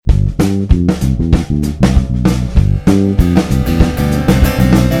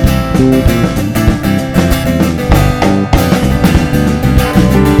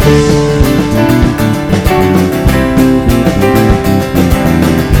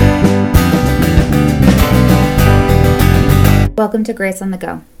Welcome to Grace on the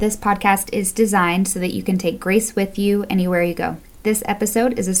Go. This podcast is designed so that you can take grace with you anywhere you go. This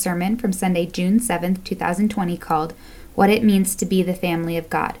episode is a sermon from Sunday, June 7th, 2020, called What It Means to Be the Family of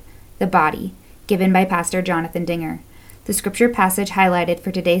God, the Body, given by Pastor Jonathan Dinger. The scripture passage highlighted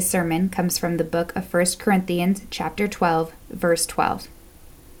for today's sermon comes from the book of 1 Corinthians, chapter 12, verse 12.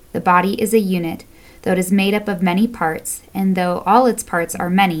 The body is a unit, though it is made up of many parts, and though all its parts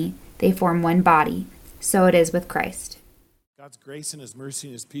are many, they form one body. So it is with Christ. God's grace and His mercy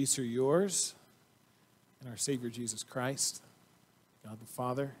and His peace are yours in our Savior Jesus Christ, God the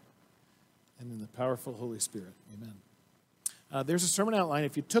Father, and in the powerful Holy Spirit. Amen. There's a sermon outline.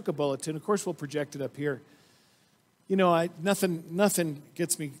 If you took a bulletin, of course we'll project it up here. You know, nothing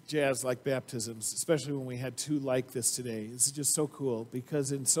gets me jazzed like baptisms, especially when we had two like this today. This is just so cool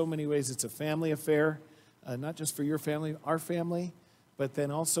because in so many ways it's a family affair, not just for your family, our family, but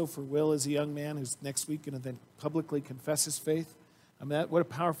then also for Will as a young man who's next week going to then publicly confess his faith. I mean, what a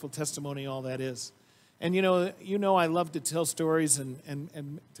powerful testimony all that is. And you know, I love to tell stories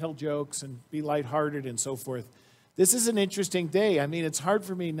and tell jokes and be lighthearted and so forth. This is an interesting day. I mean, it's hard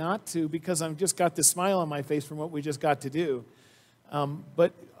for me not to because I've just got this smile on my face from what we just got to do.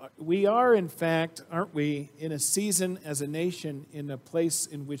 But we are, in fact, aren't we, in a season as a nation in a place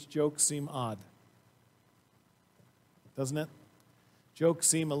in which jokes seem odd. Doesn't it? Jokes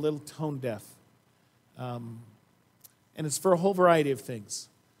seem a little tone deaf. And it's for a whole variety of things.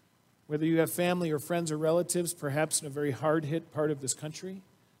 Whether you have family or friends or relatives, perhaps in a very hard-hit part of this country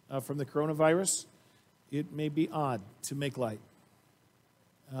from the coronavirus, it may be odd to make light.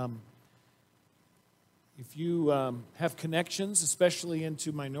 If you have connections, especially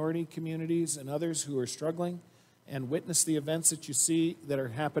into minority communities and others who are struggling, and witness the events that you see that are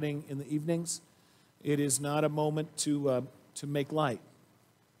happening in the evenings, it is not a moment to make light.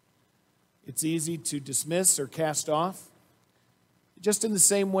 It's easy to dismiss or cast off. Just in the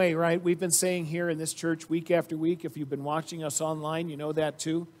same way, right? We've been saying here in this church week after week, if you've been watching us online, you know that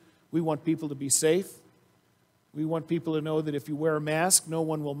too. We want people to be safe. We want people to know that if you wear a mask, no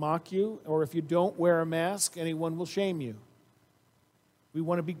one will mock you, or if you don't wear a mask, anyone will shame you. We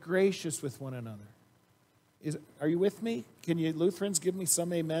want to be gracious with one another. Are you with me? Can you Lutherans give me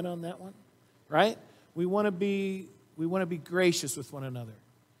some amen on that one? Right? We want to be gracious with one another.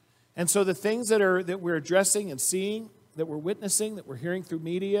 And so the things that we're addressing and seeing, that we're witnessing, that we're hearing through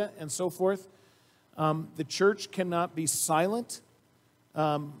media and so forth, the church cannot be silent.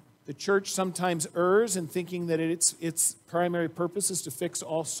 The church sometimes errs in thinking that its primary purpose is to fix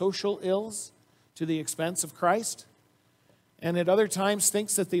all social ills to the expense of Christ. And at other times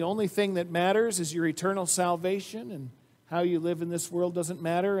thinks that the only thing that matters is your eternal salvation, and how you live in this world doesn't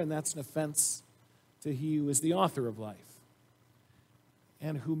matter, and that's an offense to He who is the author of life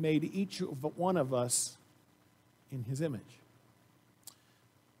and who made each one of us in His image.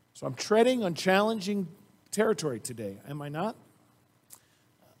 So I'm treading on challenging territory today, am I not?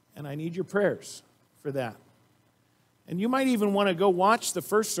 And I need your prayers for that. And you might even want to go watch the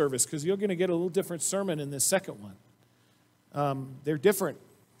first service because you're going to get a little different sermon in this second one. They're different,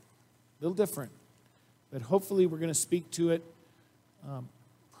 a little different. But hopefully we're going to speak to it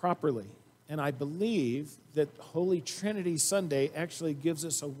properly. And I believe that Holy Trinity Sunday actually gives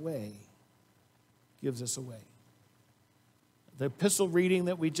us a way. The epistle reading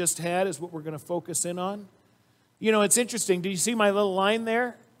that we just had is what we're going to focus in on. You know, it's interesting. Do you see my little line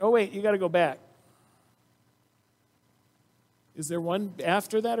there? Oh, wait, you got to go back. Is there one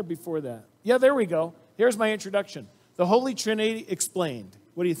after that or before that? Yeah, there we go. Here's my introduction. The Holy Trinity explained.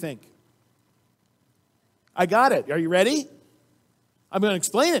 What do you think? I got it. Are you ready? I'm going to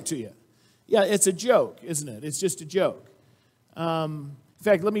explain it to you. Yeah, it's a joke, isn't it? It's just a joke. In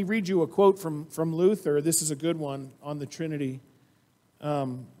fact, let me read you a quote from Luther. This is a good one on the Trinity.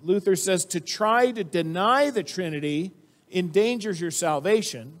 Luther says, to try to deny the Trinity endangers your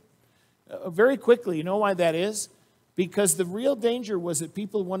salvation. Very quickly, you know why that is? Because the real danger was that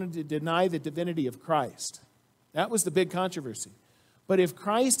people wanted to deny the divinity of Christ. That was the big controversy. But if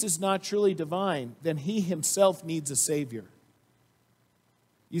Christ is not truly divine, then He Himself needs a Savior.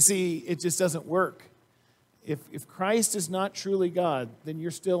 You see, it just doesn't work. If Christ is not truly God, then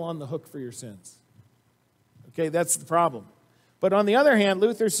you're still on the hook for your sins. Okay, that's the problem. But on the other hand,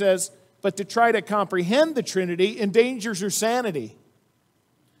 Luther says, but to try to comprehend the Trinity endangers your sanity.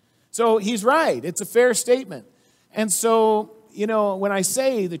 So he's right. It's a fair statement. And so, you know, when I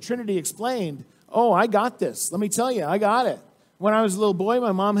say the Trinity explained, oh, I got this. Let me tell you, I got it. When I was a little boy,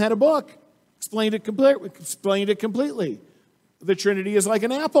 my mom had a book. Explained it completely. The Trinity is like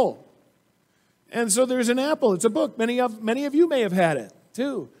an apple. And so there's an apple. It's a book. Many of you may have had it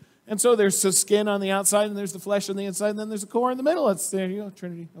too. And so there's the skin on the outside, and there's the flesh on the inside, and then there's the core in the middle. There you go,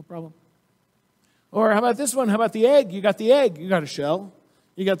 Trinity, no problem. Or how about this one? How about the egg? You got the egg, you got a shell.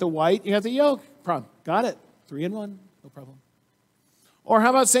 You got the white, you got the yolk. Problem. Got it. 3 in 1, no problem. Or how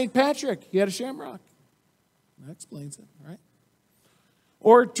about St. Patrick? He had a shamrock. That explains it, right?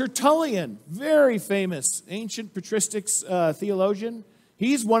 Or Tertullian, very famous ancient patristics theologian.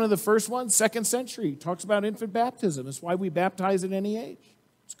 He's one of the first ones, 2nd century. He talks about infant baptism. That's why we baptize at any age.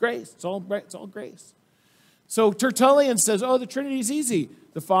 It's grace. It's all grace. So Tertullian says, the Trinity is easy.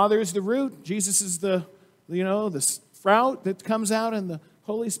 The Father is the root. Jesus is the sprout that comes out, and the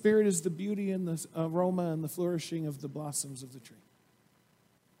Holy Spirit is the beauty and the aroma and the flourishing of the blossoms of the tree.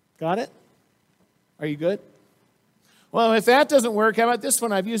 Got it? Are you good? Well, if that doesn't work, how about this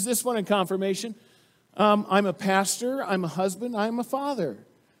one? I've used this one in confirmation. I'm a pastor, I'm a husband, I'm a father.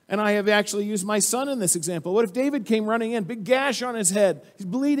 And I have actually used my son in this example. What if David came running in, big gash on his head, he's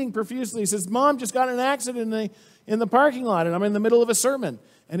bleeding profusely. He says, Mom just got in an accident in the parking lot, and I'm in the middle of a sermon.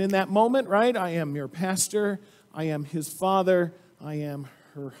 And in that moment, right, I am your pastor, I am his father, I am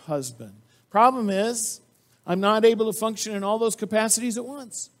her husband. Problem is, I'm not able to function in all those capacities at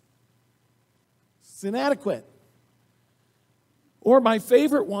once. It's inadequate. Or my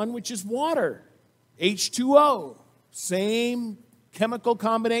favorite one, which is water. H2O. Same chemical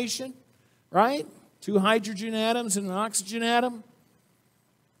combination, right? 2 hydrogen atoms and an oxygen atom.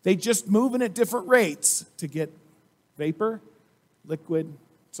 They just moving at different rates to get vapor, liquid,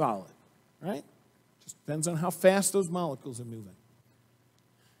 solid, right? Just depends on how fast those molecules are moving.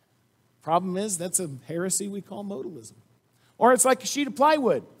 Problem is, that's a heresy we call modalism. Or it's like a sheet of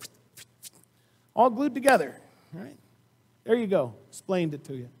plywood, all glued together, right? There you go. Explained it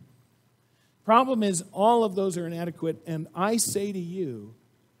to you. Problem is, all of those are inadequate, and I say to you,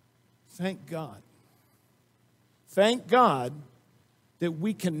 thank God. Thank God that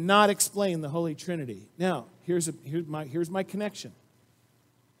we cannot explain the Holy Trinity. Now, here's my connection.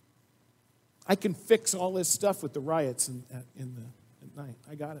 I can fix all this stuff with the riots at night.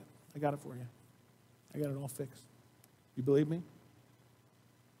 I got it. I got it for you. I got it all fixed. You believe me?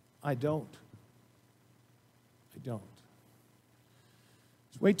 I don't. There's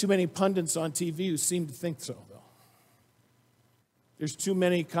way too many pundits on TV who seem to think so, though. There's too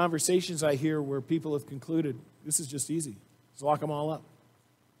many conversations I hear where people have concluded, this is just easy. Just lock them all up.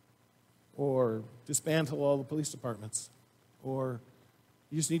 Or dismantle all the police departments. Or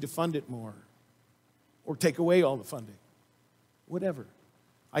you just need to fund it more. Or take away all the funding. Whatever.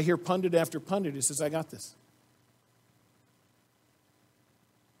 I hear pundit after pundit who says, I got this.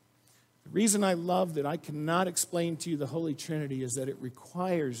 The reason I love that I cannot explain to you the Holy Trinity is that it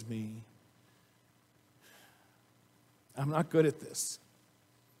requires me, I'm not good at this,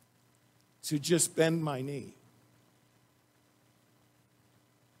 to just bend my knee.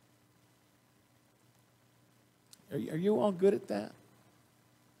 Are you all good at that?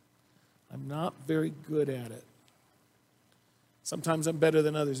 I'm not very good at it. Sometimes I'm better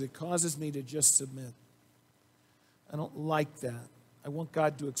than others. It causes me to just submit. I don't like that. I want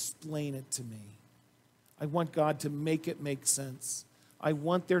God to explain it to me. I want God to make it make sense. I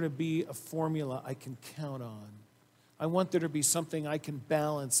want there to be a formula I can count on. I want there to be something I can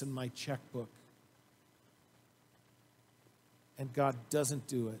balance in my checkbook. And God doesn't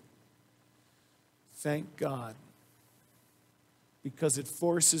do it. Thank God. Because it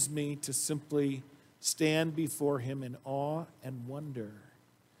forces me to simply stand before Him in awe and wonder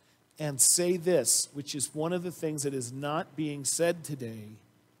and say this, which is one of the things that is not being said today.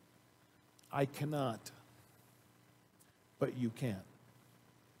 I cannot, but you can.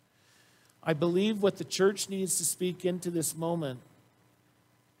 I believe what the church needs to speak into this moment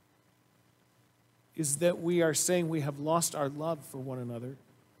is that we are saying we have lost our love for one another.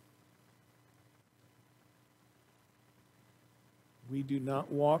 We do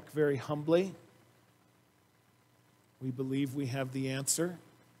not walk very humbly. We believe we have the answer.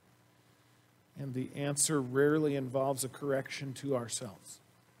 And the answer rarely involves a correction to ourselves.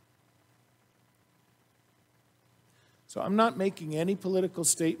 So I'm not making any political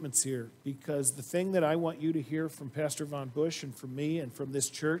statements here, because the thing that I want you to hear from Pastor Von Bush and from me and from this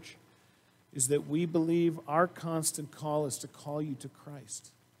church is that we believe our constant call is to call you to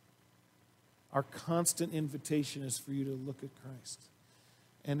Christ. Our constant invitation is for you to look at Christ.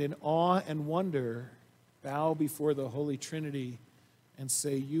 And in awe and wonder, bow before the Holy Trinity and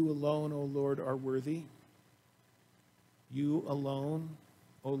say, you alone, O Lord, are worthy. You alone,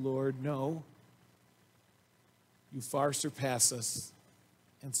 O Lord, know. You far surpass us.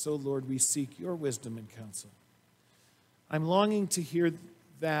 And so, Lord, we seek your wisdom and counsel. I'm longing to hear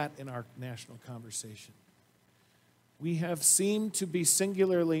that in our national conversation. we have seemed to be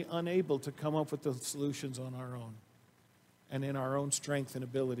singularly unable to come up with the solutions on our own and in our own strength and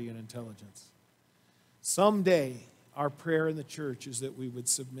ability and intelligence. Someday, our prayer in the church is that we would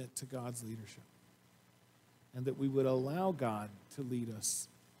submit to God's leadership and that we would allow God to lead us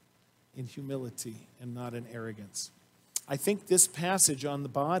in humility and not in arrogance. I think this passage on the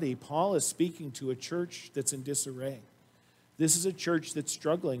body, Paul is speaking to a church that's in disarray. This is a church that's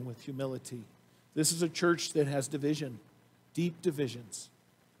struggling with humility. This is a church that has division, deep divisions.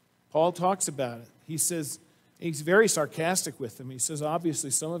 Paul talks about it. He says, he's very sarcastic with them. He says, obviously,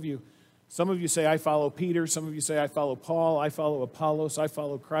 some of you say, I follow Peter. Some of you say, I follow Paul. I follow Apollos. I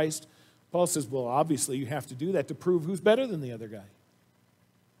follow Christ. Paul says, well, obviously, you have to do that to prove who's better than the other guy.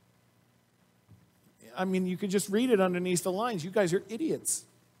 I mean, you could just read it underneath the lines. You guys are idiots.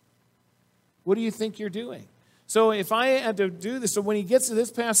 What do you think you're doing? So if I had to do this, so when he gets to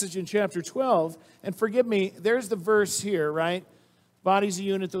this passage in chapter 12, and forgive me, there's the verse here, right? Body's a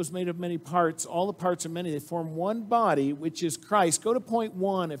unit that was made of many parts. All the parts are many. They form one body, which is Christ. Go to point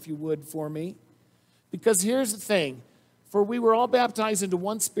 1, if you would, for me. Because here's the thing. For we were all baptized into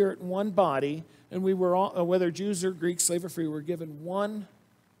one spirit and one body, and we were all, whether Jews or Greeks, slave or free, were given one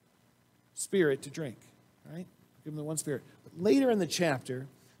spirit to drink, right? Given the one spirit. But later in the chapter,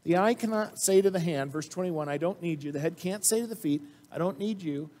 the eye cannot say to the hand, verse 21, I don't need you. The head can't say to the feet, I don't need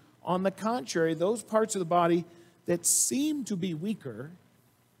you. On the contrary, those parts of the body that seem to be weaker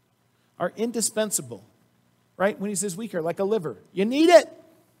are indispensable, right? When he says weaker, like a liver, you need it.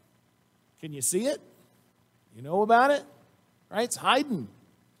 Can you see it? You know about it, right? It's hiding.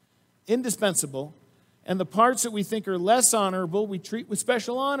 Indispensable. And the parts that we think are less honorable, we treat with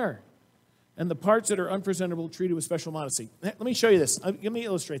special honor. And the parts that are unpresentable, treated with special modesty. Let me show you this. Let me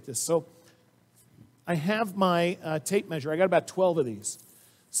illustrate this. So I have my tape measure. I got about 12 of these.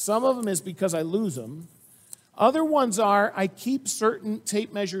 Some of them is because I lose them. Other ones are I keep certain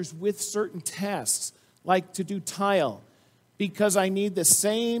tape measures with certain tasks, like to do tile, because I need the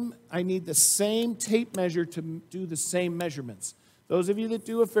same tape measure to do the same measurements. Those of you that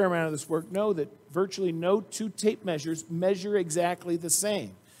do a fair amount of this work know that virtually no two tape measures measure exactly the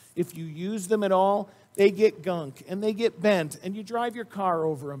same. If you use them at all, they get gunk and they get bent and you drive your car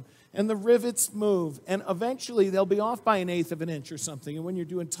over them and the rivets move and eventually they'll be off by 1/8 of an inch or something. And when you're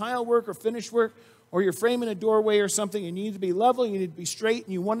doing tile work or finish work or you're framing a doorway or something and you need to be level, you need to be straight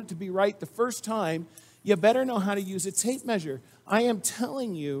and you want it to be right the first time, you better know how to use a tape measure. I am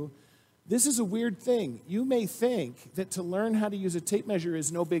telling you, this is a weird thing. You may think that to learn how to use a tape measure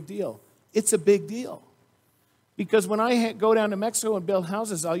is no big deal. It's a big deal. Because when I go down to Mexico and build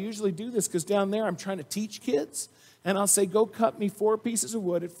houses, I'll usually do this because down there I'm trying to teach kids. And I'll say, go cut me 4 pieces of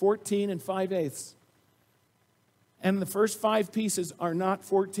wood at 14 5/8. And the first 5 pieces are not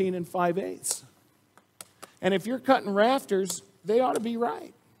 14 5/8. And if you're cutting rafters, they ought to be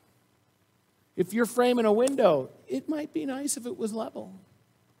right. If you're framing a window, it might be nice if it was level.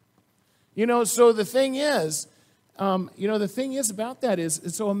 So the thing is, about that is,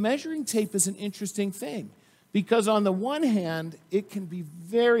 so a measuring tape is an interesting thing. Because on the one hand, it can be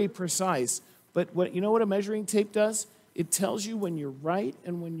very precise. But what a measuring tape does? It tells you when you're right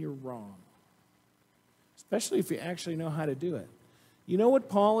and when you're wrong. Especially if you actually know how to do it. You know what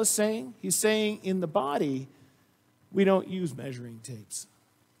Paul is saying? He's saying in the body, we don't use measuring tapes.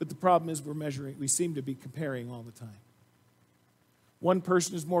 But the problem is we seem to be comparing all the time. One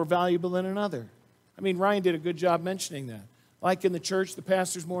person is more valuable than another. I mean, Ryan did a good job mentioning that. Like in the church, the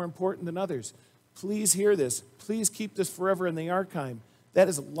pastor's more important than others. Please hear this. Please keep this forever in the archive. That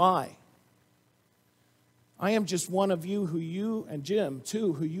is a lie. I am just one of you and Jim,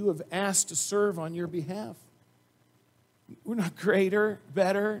 too, who you have asked to serve on your behalf. We're not greater,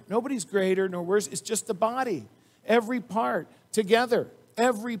 better. Nobody's greater nor worse. It's just the body. Every part together.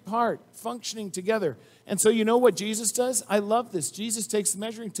 Every part functioning together. And so you know what Jesus does? I love this. Jesus takes the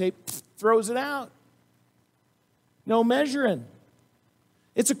measuring tape, throws it out. No measuring.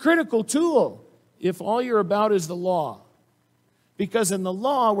 It's a critical tool if all you're about is the law. Because in the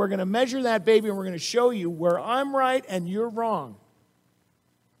law, we're going to measure that baby and we're going to show you where I'm right and you're wrong.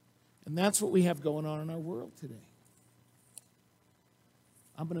 And that's what we have going on in our world today.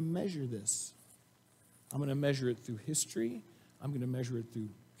 I'm going to measure this. I'm going to measure it through history. I'm going to measure it through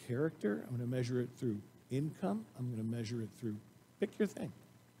character. I'm going to measure it through income. I'm going to measure it through, pick your thing.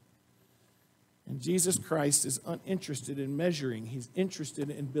 And Jesus Christ is uninterested in measuring. He's interested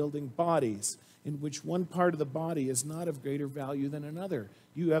in building bodies in which one part of the body is not of greater value than another.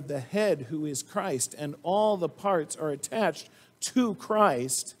 You have the head who is Christ, and all the parts are attached to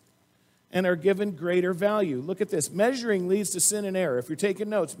Christ. and are given greater value. Look at this. Measuring leads to sin and error. If you're taking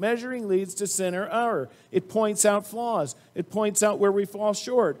notes, measuring leads to sin or error. It points out flaws. It points out where we fall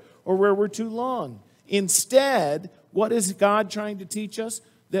short or where we're too long. Instead, what is God trying to teach us?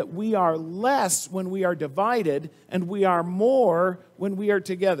 That we are less when we are divided and we are more when we are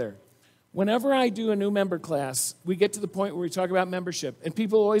together. Whenever I do a new member class, we get to the point where we talk about membership. And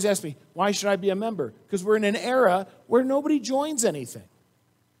people always ask me, why should I be a member? Because we're in an era where nobody joins anything.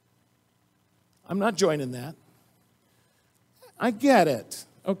 I'm not joining that. I get it.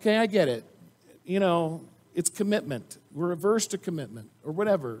 Okay, I get it. You know, it's commitment. We're averse to commitment or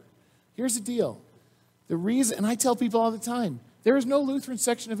whatever. Here's the deal. The reason, and I tell people all the time, there is no Lutheran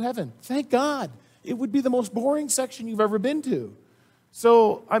section of heaven. Thank God. It would be the most boring section you've ever been to.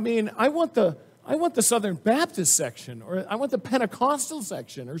 So, I mean, I want the Southern Baptist section, or I want the Pentecostal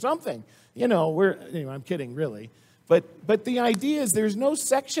section or something. You know, anyway, I'm kidding, really. But the idea is there's no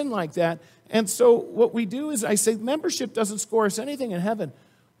section like that. And so what we do is I say membership doesn't score us anything in heaven.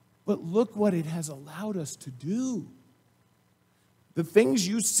 But look what it has allowed us to do. The things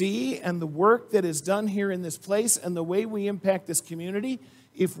you see and the work that is done here in this place and the way we impact this community,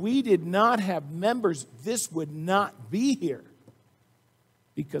 if we did not have members, this would not be here.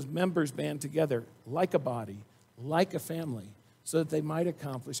 Because members band together like a body, like a family, so that they might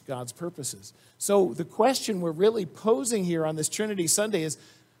accomplish God's purposes. So the question we're really posing here on this Trinity Sunday is,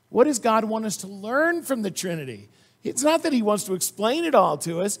 what does God want us to learn from the Trinity? It's not that he wants to explain it all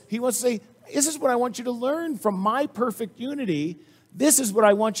to us. He wants to say, this is what I want you to learn from my perfect unity. This is what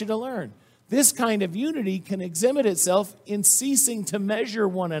I want you to learn. This kind of unity can exhibit itself in ceasing to measure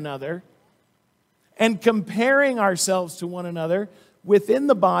one another and comparing ourselves to one another within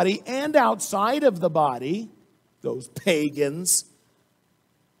the body and outside of the body. Those pagans.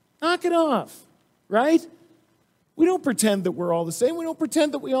 Knock it off, right? We don't pretend that we're all the same. We don't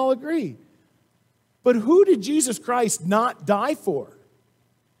pretend that we all agree. But who did Jesus Christ not die for?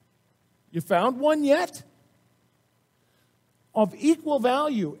 You found one yet? Of equal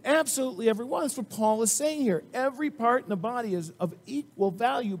value, absolutely everyone. That's what Paul is saying here. Every part in the body is of equal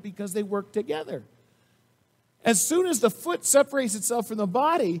value because they work together. As soon as the foot separates itself from the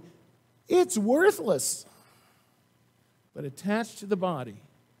body, it's worthless. But attached to the body,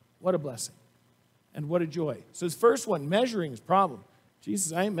 what a blessing and what a joy. So this first one, measuring is a problem.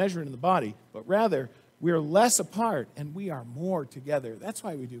 Jesus, I ain't measuring in the body, but rather we're less apart and we are more together. That's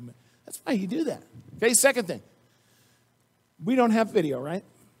why we do. That's why you do that. Okay, second thing. We don't have video, right?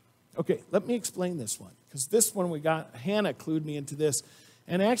 Okay, let me explain this one. Because this one we got, Hannah clued me into this.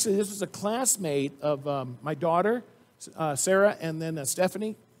 And actually, this was a classmate of my daughter, Sarah, and then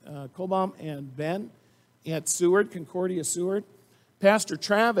Stephanie Kohlbaum and Ben at Seward, Concordia Seward. Pastor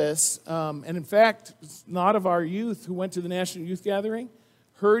Travis, and in fact, not of our youth who went to the National Youth Gathering,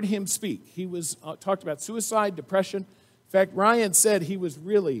 heard him speak. He was talked about suicide, depression. In fact, Ryan said he was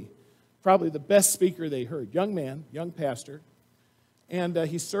really probably the best speaker they heard. Young man, young pastor. And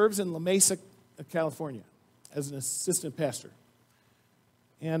he serves in La Mesa, California, as an assistant pastor.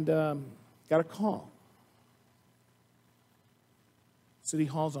 And got a call. City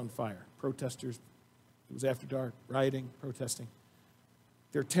Hall's on fire. Protesters. It was after dark. Rioting, protesting.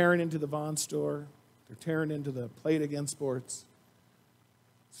 They're tearing into the Vaughn store. They're tearing into the Play It Again Sports.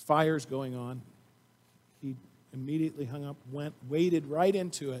 Fire's going on. He immediately hung up, waded right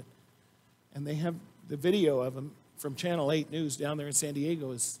into it. And they have the video of him from Channel 8 News down there in San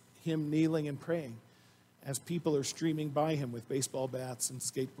Diego is him kneeling and praying as people are streaming by him with baseball bats and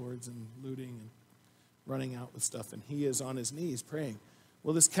skateboards and looting and running out with stuff. And he is on his knees praying.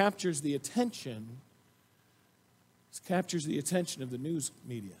 Well, this captures the attention. This captures the attention of the news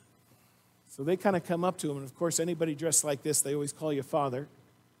media. So they kind of come up to him. And, of course, anybody dressed like this, they always call you Father.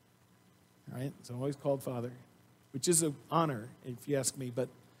 All right? So always called Father, which is an honor, if you ask me. But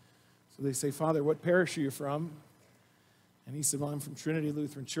so they say, Father, what parish are you from? And he said, well, I'm from Trinity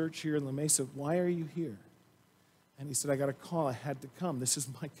Lutheran Church here in La Mesa. Why are you here? And he said, I got a call. I had to come. This is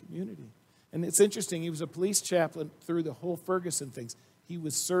my community. And it's interesting. He was a police chaplain through the whole Ferguson things. He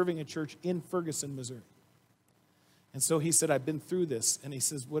was serving a church in Ferguson, Missouri. And so he said, I've been through this. And he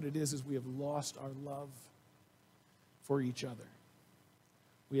says, what it is we have lost our love for each other.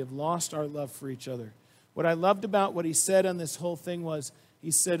 We have lost our love for each other. What I loved about what he said on this whole thing was,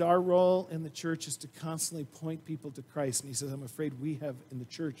 he said, our role in the church is to constantly point people to Christ. And he says, I'm afraid we have, in the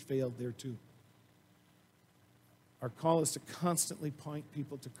church, failed there too. Our call is to constantly point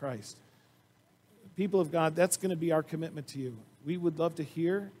people to Christ. People of God, that's going to be our commitment to you. We would love to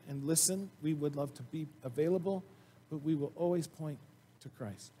hear and listen. We would love to be available, but we will always point to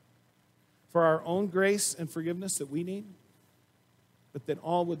Christ. For our own grace and forgiveness that we need, but that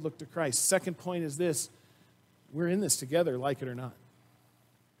all would look to Christ. Second point is this: we're in this together, like it or not.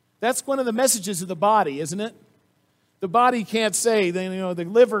 That's one of the messages of the body, isn't it? The body can't say, the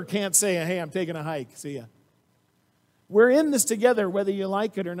liver can't say, hey, I'm taking a hike, see ya. We're in this together, whether you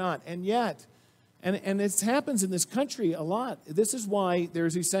like it or not. And yet, and this happens in this country a lot. This is why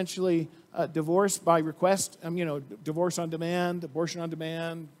there's essentially divorce by request, divorce on demand, abortion on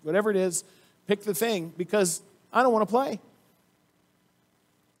demand, whatever it is, pick the thing, because I don't want to play.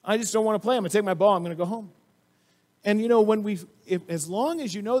 I just don't want to play. I'm going to take my ball, I'm going to go home. And as long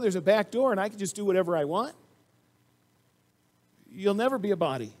as you know there's a back door and I can just do whatever I want, you'll never be a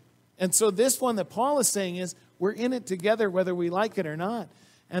body. And so this one that Paul is saying is, we're in it together whether we like it or not.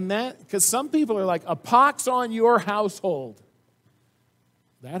 And that, because some people are like, a pox on your household.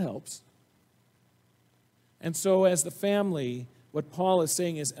 That helps. And so as the family, what Paul is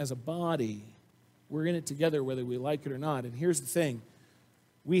saying is, as a body, we're in it together whether we like it or not. And here's the thing.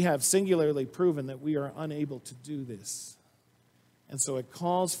 We have singularly proven that we are unable to do this. And so it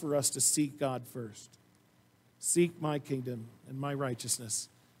calls for us to seek God first. Seek my kingdom and my righteousness,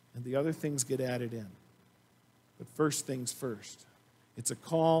 and the other things get added in. But first things first. It's a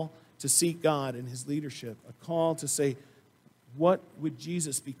call to seek God and his leadership, a call to say, what would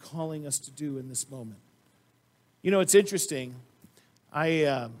Jesus be calling us to do in this moment? It's interesting.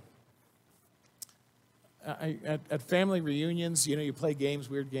 At family reunions, you play games,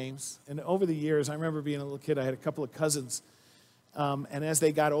 weird games. And over the years, I remember being a little kid, I had a couple of cousins. And as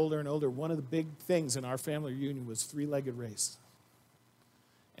they got older and older, one of the big things in our family reunion was three-legged race.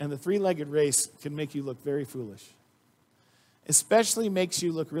 And the three-legged race can make you look very foolish. Especially makes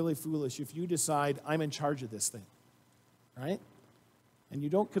you look really foolish if you decide, I'm in charge of this thing. Right? And you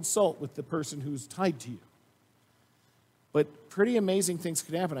don't consult with the person who's tied to you. But pretty amazing things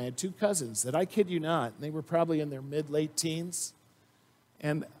could happen. I had two cousins that, I kid you not, they were probably in their mid-late teens.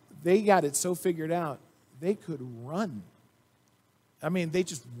 And they got it so figured out, they could run. I mean, they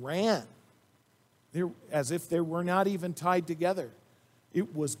just ran. As if they were not even tied together.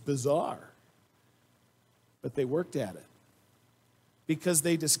 It was bizarre. But they worked at it. Because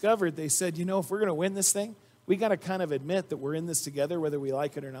they discovered, they said, if we're going to win this thing, we got to kind of admit that we're in this together, whether we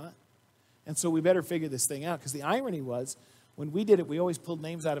like it or not. And so we better figure this thing out. Because the irony was, when we did it, we always pulled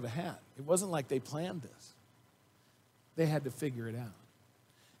names out of a hat. It wasn't like they planned this. They had to figure it out.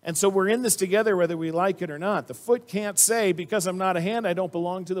 And so we're in this together whether we like it or not. The foot can't say, because I'm not a hand, I don't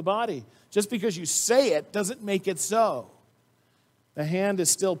belong to the body. Just because you say it doesn't make it so. The hand is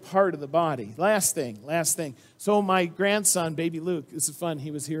still part of the body. Last thing. So my grandson, baby Luke, this is fun.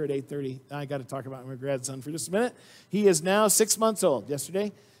 He was here at 8:30. I got to talk about my grandson for just a minute. He is now 6 months old,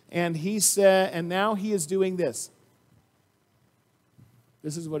 yesterday. And he said, and now he is doing this.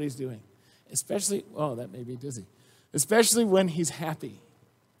 This is what he's doing. Especially, that made me dizzy. Especially when he's happy.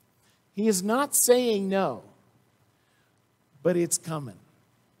 He is not saying no, but it's coming.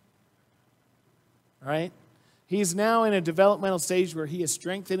 Right? He's now in a developmental stage where he is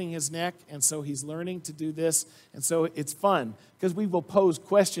strengthening his neck, and so he's learning to do this. And so it's fun, because we will pose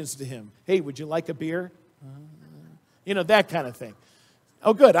questions to him. Hey, would you like a beer? That kind of thing.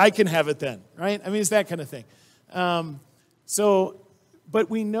 Oh, good, I can have it then, right? I mean, it's that kind of thing. But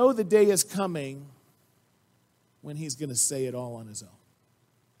we know the day is coming when he's going to say it all on his own.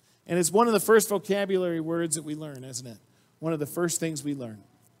 And it's one of the first vocabulary words that we learn, isn't it? One of the first things we learn.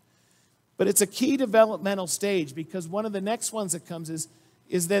 But it's a key developmental stage, because one of the next ones that comes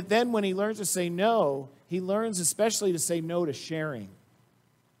is that then when he learns to say no, he learns especially to say no to sharing.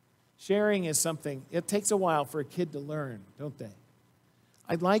 Sharing is something, it takes a while for a kid to learn, don't they?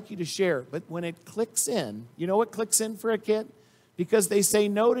 I'd like you to share, but when it clicks in, you know what clicks in for a kid? Because they say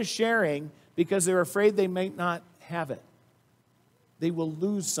no to sharing because they're afraid they may not have it. They will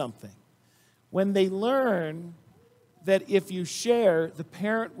lose something. When they learn that if you share, the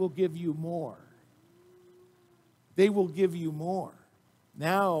parent will give you more. They will give you more.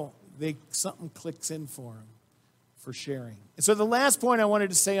 Now something clicks in for them for sharing. And so the last point I wanted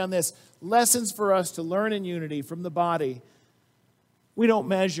to say on this, lessons for us to learn in unity from the body. We don't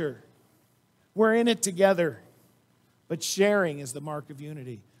measure. We're in it together. But sharing is the mark of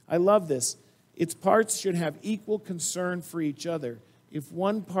unity. I love this. Its parts should have equal concern for each other. If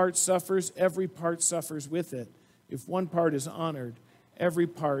one part suffers, every part suffers with it. If one part is honored, every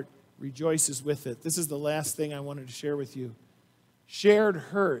part rejoices with it. This is the last thing I wanted to share with you. Shared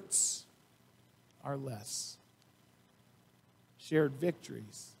hurts are less. Shared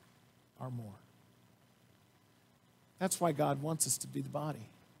victories are more. That's why God wants us to be the body.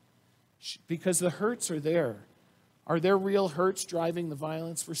 Because the hurts are there. Are there real hurts driving the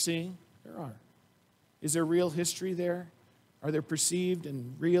violence we're seeing? There are. Is there real history there? Are there perceived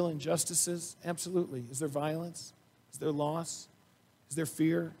and real injustices? Absolutely. Is there violence? Is there loss? Is there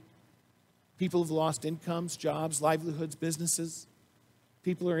fear? People have lost incomes, jobs, livelihoods, businesses.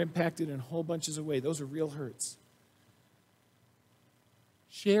 People are impacted in whole bunches of ways. Those are real hurts.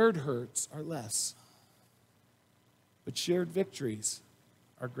 Shared hurts are less, but shared victories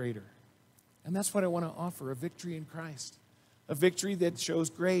are greater. And that's what I want to offer, a victory in Christ, a victory that shows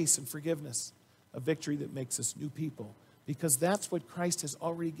grace and forgiveness, a victory that makes us new people, because that's what Christ has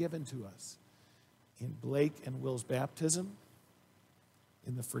already given to us in Blake and Will's baptism,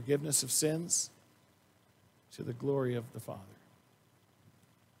 in the forgiveness of sins, to the glory of the Father.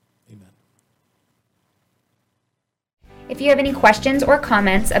 Amen. If you have any questions or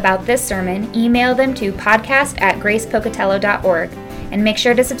comments about this sermon, email them to podcast@gracepocatello.org, and make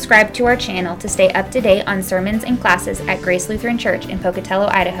sure to subscribe to our channel to stay up to date on sermons and classes at Grace Lutheran Church in Pocatello,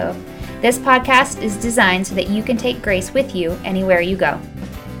 Idaho. This podcast is designed so that you can take grace with you anywhere you go.